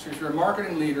mistake. So if you're a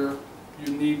marketing leader,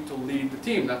 you need to lead the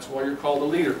team. That's why you're called a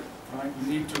leader. Right? You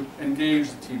need to engage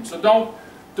the team. So don't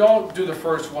do the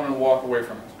first one and walk away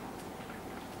from it.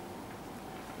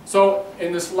 So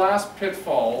in this last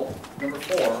pitfall, number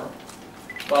 4,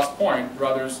 last point,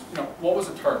 brothers, what was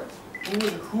the target?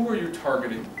 Who were you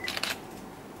targeting?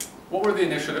 What were the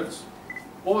initiatives?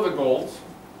 What were the goals?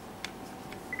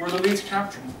 Were the leads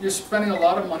captured? You're spending a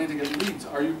lot of money to get leads.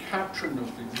 Are you capturing those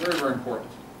leads? Very, very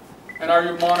important. And are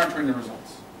you monitoring the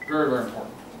results? Very, very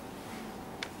important.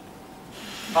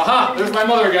 Aha! There's my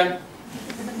mother again.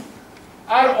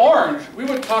 At Orange, we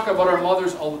would talk about our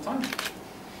mothers all the time.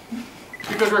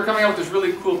 Because we're coming out with these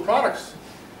really cool products.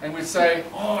 And we'd say,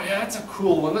 oh yeah, that's a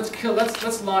cool one. Let's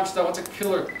launch that. What's a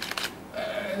killer?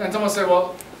 And someone would say,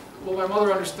 well, will my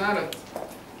mother understand it?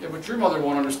 Yeah, but your mother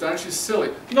won't understand it. She's silly.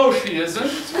 No, she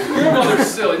isn't. Your mother's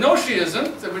silly. No, she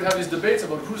isn't. And we'd have these debates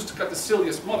about who's got the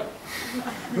silliest mother.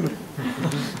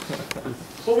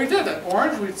 Well, we did at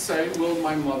Orange. We'd say, will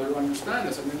my mother understand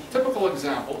this? I mean, a typical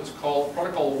example is called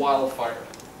Protocol Wildfire.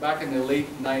 Back in the late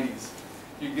 90s.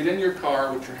 You get in your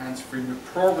car with your hands free, you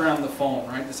program the phone,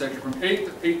 right? To say from 8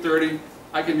 to 8:30,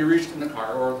 I can be reached in the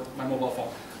car or my mobile phone.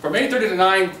 From 8:30 to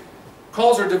 9,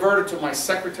 calls are diverted to my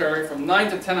secretary. From 9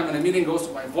 to 10, I'm in a meeting, goes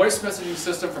to my voice messaging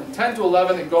system. From 10 to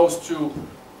 11, it goes to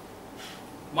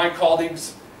my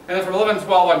colleagues. And then from 11 to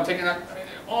 12, I'm taking that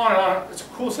on and on. It's a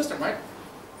cool system, right?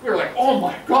 We were like, oh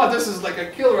my God, this is like a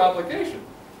killer application.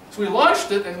 So we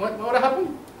launched it, and what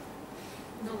happened?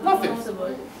 Nothing.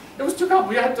 It was too complex.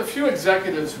 We had a few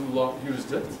executives who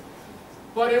used it,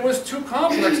 but it was too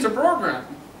complex to program.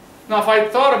 Now, if I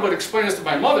thought about explaining this to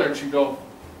my mother, and she'd go,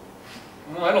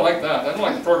 "Well, I don't like that. I don't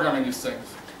like programming these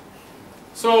things."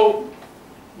 So,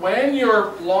 when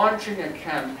you're launching a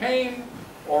campaign,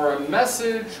 or a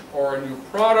message, or a new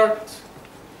product,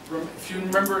 if you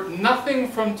remember nothing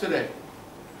from today,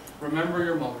 remember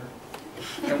your mother.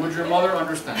 And would your mother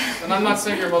understand? And I'm not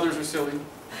saying your mothers are silly.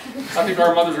 I think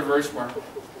our mothers are very smart.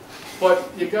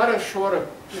 But you gotta show her,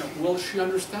 will she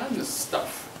understand this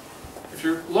stuff? If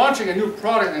you're launching a new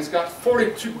product and it's got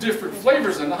 42 different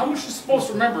flavors in it, how much is she supposed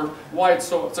to remember why it's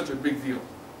such a big deal?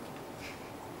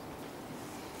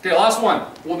 Okay, last one.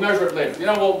 We'll measure it later.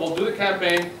 We'll do the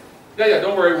campaign. Yeah,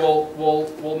 don't worry.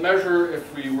 We'll measure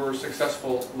if we were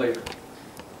successful later.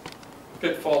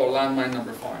 Pitfall or landmine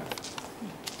number 5.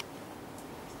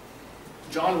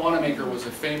 John Wanamaker was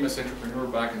a famous entrepreneur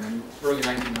back in the early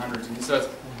 1900s, and he says,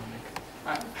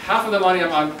 half of the money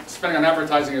I'm spending on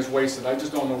advertising is wasted. I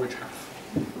just don't know which half.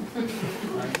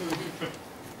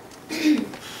 Right?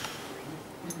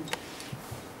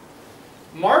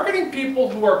 Marketing people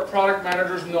who are product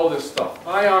managers know this stuff.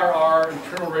 IRR,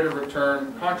 internal rate of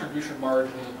return, contribution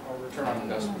margin, or return on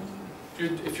investment.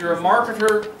 If you're a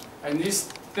marketer and these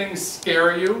things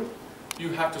scare you, you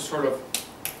have to sort of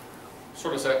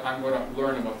say, I'm going to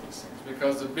learn about these things.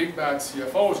 Because the big bad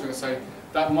CFO is going to say,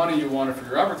 that money you wanted for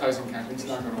your advertising campaign is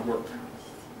not going to work.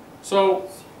 So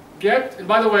and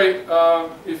by the way,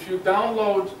 if you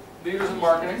download Leaders in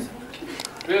Marketing,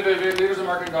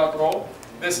 www.leadersinmarketing.ro,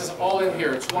 this is all in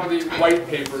here. It's one of the white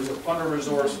papers under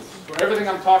resources. So everything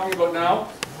I'm talking about now,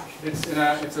 it's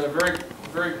a very,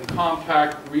 very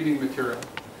compact reading material.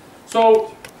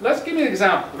 So let's give you an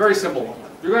example, a very simple one.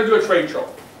 You're going to do a trade show.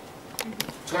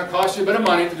 It's going to cost you a bit of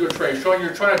money to do a trade show, and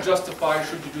you're trying to justify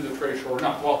should you do the trade show or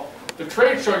not. Well, the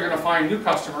trade show, you're going to find new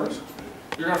customers.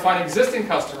 You're going to find existing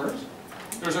customers.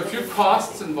 There's a few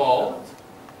costs involved,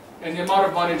 and the amount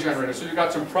of money generated. So you've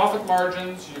got some profit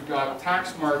margins, you've got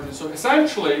tax margins. So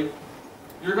essentially,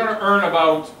 you're going to earn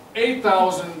about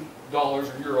 $8,000 or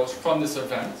euros from this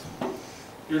event.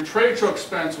 Your trade show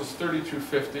expense was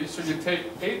 $32.50, so you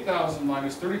take 8,000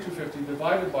 minus $32.50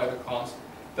 divided by the cost.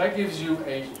 That gives you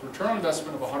a return on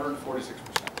investment of 146%.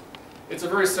 It's a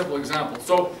very simple example.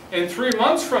 So in 3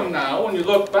 months from now, when you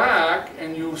look back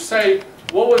and you say,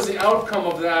 what was the outcome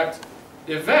of that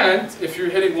event? If you're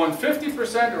hitting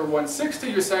 150% or 160%,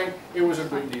 you're saying it was a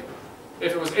good deal.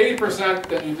 If it was 80%,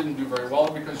 then you didn't do very well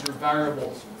because your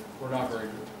variables were not very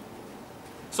good.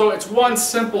 So it's one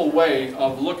simple way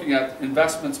of looking at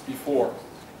investments before.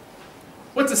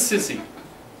 What's a sissy?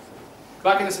 We're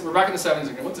back in the 70s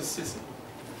again. What's a sissy?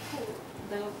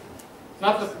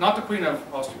 Not the Queen of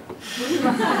Austria.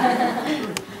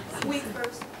 Weak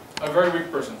person. A very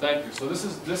weak person. Thank you. So this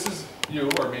is you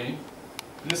or me.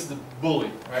 And this is the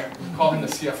bully, right? We call him the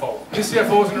CFO. Any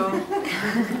CFOs in the room?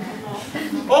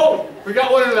 Oh, we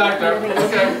got one in the back there.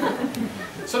 Okay.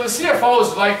 So the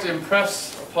CFOs like to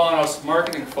impress upon us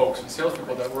marketing folks and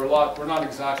salespeople that we're not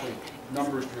exactly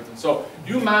numbers driven. So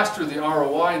you master the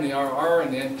ROI and the RR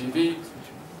and the NPV.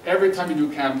 Every time you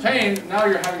do a campaign, now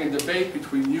you're having a debate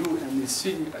between you and the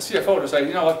CFO to say,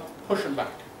 you know what, push him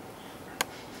back.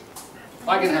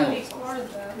 I can handle it.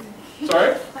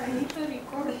 Sorry? I need to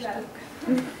record that.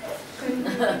 Can you go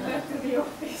back to the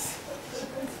office?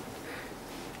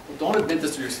 Well, don't admit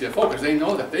this to your CFO because they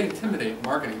know that they intimidate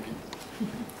marketing people.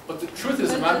 But the truth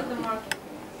is, the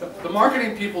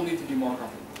marketing people need to be more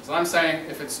comfortable. So I'm saying,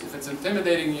 if it's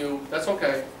intimidating you, that's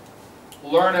okay.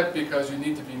 Learn it because you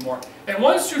need to be more. And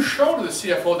once you show to the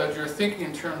CFO that you're thinking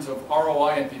in terms of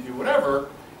ROI, NPV, whatever,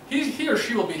 he or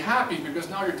she will be happy because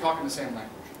now you're talking the same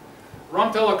language.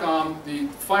 Rom Telecom, the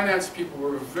finance people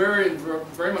were very,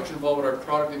 very much involved with our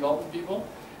product development people,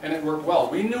 and it worked well.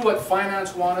 We knew what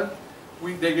finance wanted.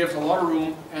 They gave us a lot of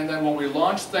room, and then when we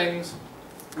launched things,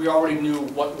 we already knew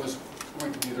what was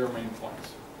going to be their main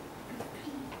points.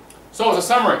 So as a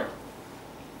summary,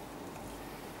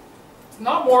 it's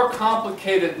not more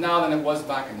complicated now than it was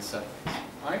back in the 70s,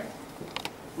 right?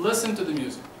 Listen to the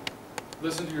music.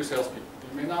 Listen to your salespeople.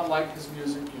 You may not like his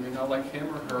music, you may not like him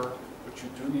or her, but you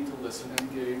do need to listen and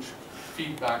engage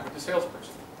feedback with the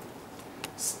salesperson.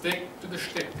 Stick to the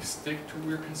shtick. Stick to where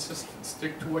you're consistent.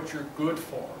 Stick to what you're good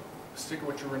for. Stick to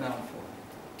what you're renowned for.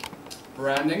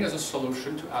 Branding is a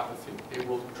solution to apathy. It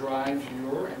will drive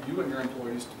you and your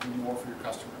employees to do more for your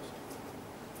customers.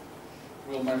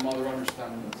 Will my mother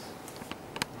understand this?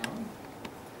 No.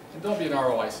 And don't be an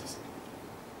ROICC.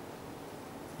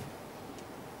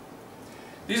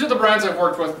 These are the brands I've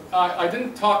worked with. I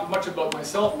didn't talk much about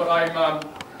myself, but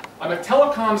I'm a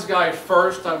telecoms guy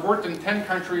first. I've worked in 10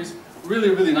 countries,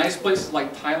 really, really nice places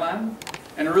like Thailand,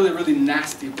 and really, really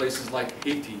nasty places like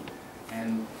Haiti,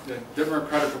 and the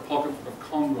Democratic Republic of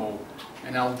Congo,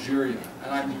 and Algeria.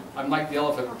 And I'm like the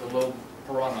elephant with the little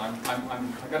piranha.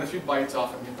 I got a few bites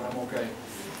off of me, but I'm okay.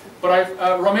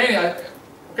 But Romania,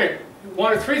 okay,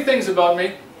 one of 3 things about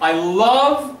me. I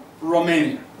love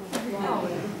Romania.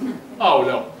 Oh,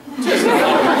 no. Just no.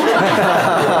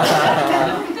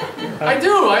 I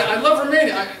do. I love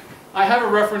Romania. I have a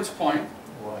reference point.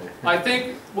 I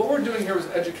think what we're doing here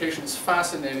with education is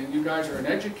fascinating. You guys are an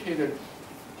educated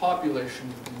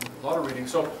population, a lot of reading.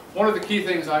 So one of the key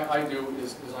things I do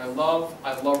is I love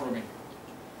Romania.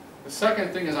 The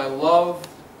second thing is I love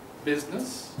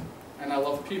business and I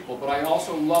love people, but I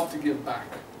also love to give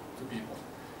back to people.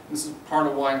 This is part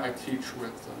of why I teach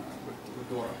with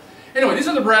Dora. Anyway, these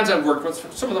are the brands I've worked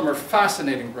with. Some of them are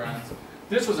fascinating brands.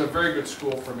 This was a very good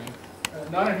school for me.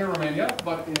 Not in here, Romania,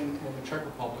 but in the Czech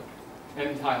Republic and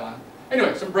in Thailand.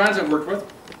 Anyway, some brands I've worked with.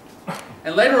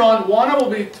 And later on, Juana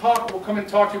will come and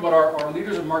talk to you about our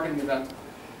Leaders of Marketing event.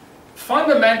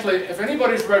 Fundamentally, if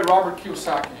anybody's read Robert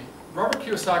Kiyosaki,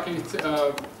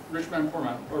 Rich Man, Poor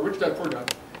Man, or Rich Dad, Poor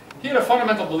Dad, he had a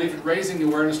fundamental belief in raising the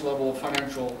awareness level of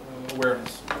financial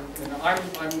awareness. And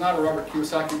I'm not a Robert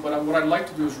Kiyosaki, but what I'd like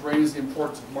to do is raise the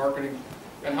importance of marketing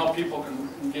and how people can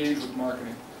engage with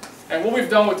marketing. And what we've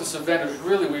done with this event is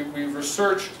really we've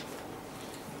researched.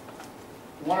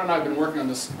 Juan and I have been working on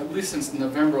this at least since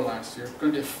November last year. It's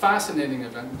going to be a fascinating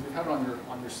event. We have it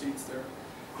on your seats there.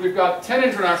 We've got 10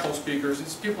 international speakers.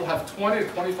 These people have 20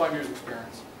 to 25 years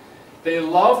experience. They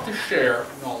love to share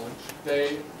knowledge.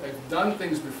 They've done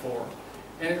things before.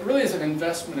 And it really is an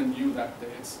investment in you that day.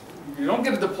 You don't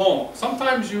get a diploma.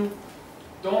 Sometimes you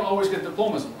don't always get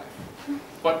diplomas in life.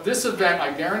 But this event,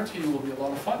 I guarantee you, will be a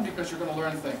lot of fun because you're going to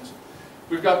learn things.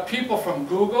 We've got people from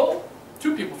Google,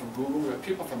 2 people from Google. We have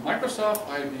people from Microsoft,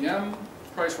 IBM,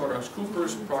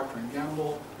 PricewaterhouseCoopers, Procter &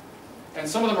 Gamble. And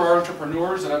some of them are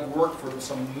entrepreneurs that have worked for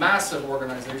some massive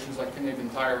organizations like Canadian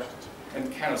Tire and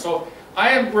Canada. So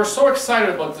we're so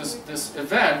excited about this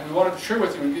event. We wanted to share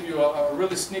with you and give you a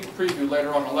really sneak preview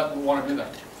later on. I'll let you want to do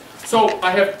that. So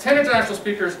I have 10 international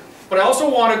speakers, but I also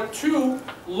wanted 2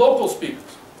 local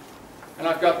speakers. And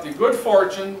I've got the good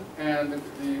fortune and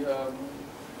the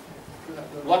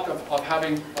luck of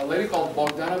having a lady called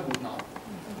Bogdana Budna.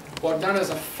 Bogdana is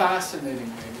a fascinating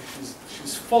lady.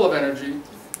 She's full of energy.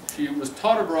 She was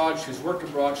taught abroad, she's worked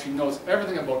abroad, she knows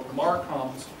everything about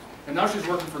Marcoms, and now she's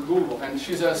working for Google, and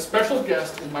she's a special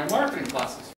guest in my marketing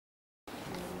classes.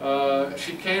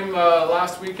 She came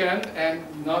last weekend, and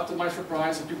not to my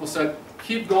surprise, and people said,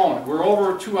 keep going. We're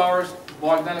over 2 hours,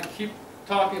 Bogdana, keep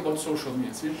talking about social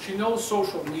media. See, she knows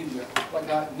social media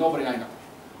like nobody I know.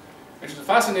 And she's a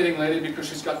fascinating lady because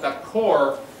she's got that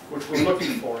core which we're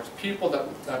looking for. It's people that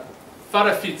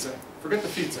fare fize. Forget the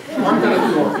pizza. Mark that at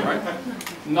the door,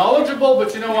 right? Knowledgeable,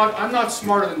 but you know what? I'm not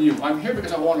smarter than you. I'm here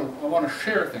because I want to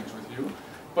share things with you.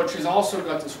 But she's also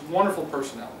got this wonderful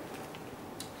personality.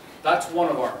 That's one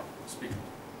of our speakers.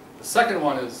 The second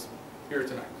one is here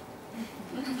tonight.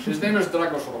 His name is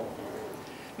Dragoș.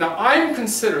 Now, I'm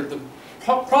considered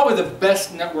probably the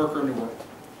best networker in the world.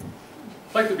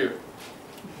 Like the beer.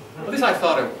 At least I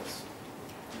thought I was.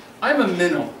 I'm a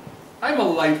minnow. I'm a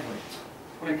lightweight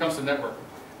when it comes to networking.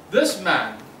 This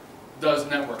man does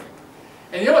networking.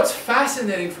 And you know what's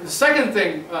fascinating? For the second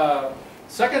thing,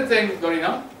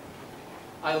 Dorina,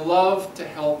 I love to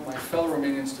help my fellow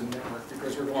Romanians to network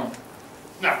because we're going,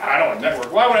 no, I don't want to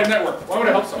network. Why would I network? Why would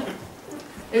I help someone?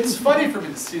 It's funny for me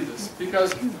to see this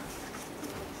because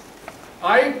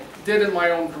I did in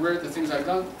my own career the things I've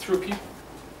done through people.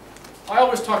 I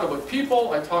always talk about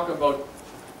people, I talk about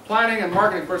planning and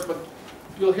marketing first, but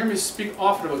you'll hear me speak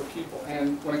often about people.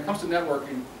 And when it comes to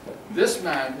networking, this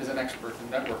man is an expert in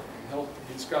networking.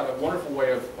 He's got a wonderful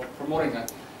way of promoting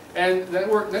that. And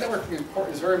networking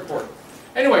is very important.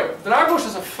 Anyway, Dragoș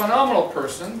is a phenomenal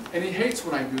person, and he hates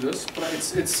when I do this, but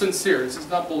it's sincere. It's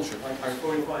not bullshit.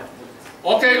 45.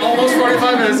 Okay, almost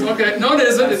 45 minutes. Okay, no it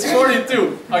isn't. It's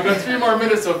 42. I got 3 more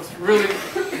minutes of really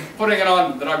putting it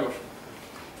on, Dragoș.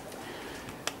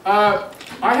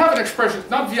 I have an expression,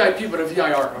 not VIP, but a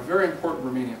VIR, a very important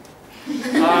Romanian.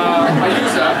 I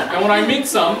use that, and when I meet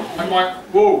some, I'm like,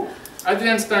 whoa.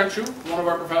 Adrian Stanciu, one of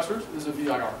our professors, is a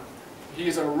VIR. He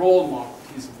is a role model.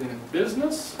 He's been in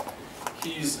business.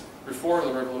 He's, before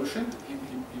the revolution, he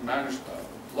managed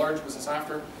a large business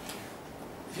after.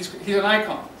 He's an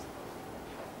icon.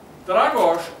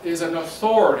 Dragoș is an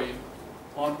authority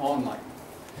on online.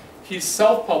 He's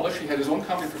self-published. He had his own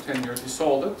company for 10 years. He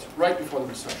sold it right before the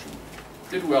recession.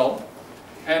 Did well.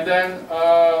 And then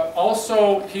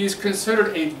also he's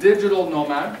considered a digital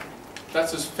nomad.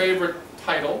 That's his favorite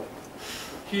title.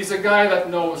 He's a guy that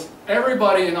knows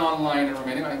everybody in online in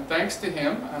Romania, and thanks to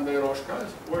him, Andrei Roșca,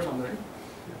 where's Andrei?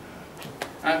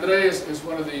 Andrei is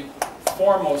one of the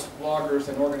foremost bloggers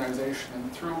in organization,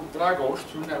 and through Dragoș,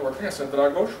 through networking, I said,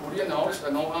 Dragoș, who do you know? He said,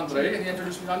 I know Andrei, and he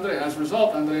introduced me to Andrei, and as a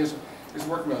result, Andrei is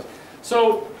working with us.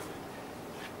 So,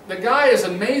 the guy is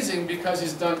amazing because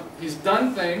he's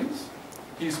done things,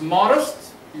 he's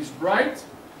modest, he's bright,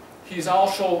 he's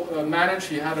also managed,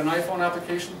 he had an iPhone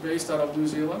application based out of New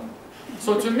Zealand.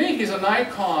 So to me, he's an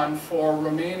icon for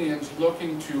Romanians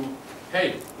looking to,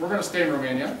 hey, we're going to stay in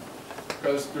Romania,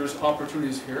 because there's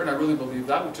opportunities here, and I really believe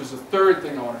that, which is the third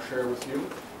thing I want to share with you,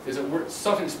 is that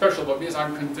something special about me is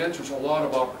I'm convinced there's a lot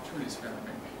of opportunities here in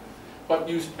Romania.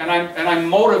 But I'm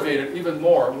motivated even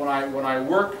more when I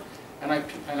work and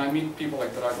I meet people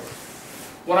like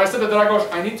Dragoș. When I said to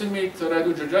Dragoș, I need to meet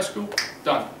Radu Georgescu,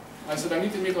 done. I said I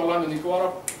need to meet Orlando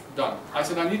Nicoara, done. I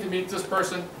said I need to meet this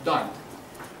person, done.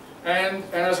 And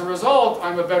as a result,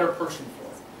 I'm a better person for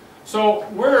it. So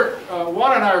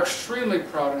Juan and I are extremely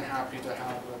proud and happy to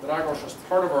have Dragoș as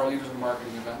part of our Leaders in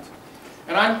Marketing event.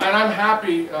 And I'm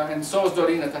happy, and so is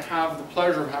Dorina, to have the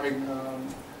pleasure of having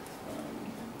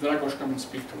Dragoș come and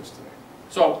speak to us today.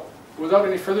 So, without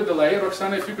any further delay,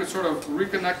 Roxana, if you could sort of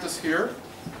reconnect us here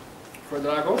for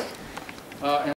Dragoș.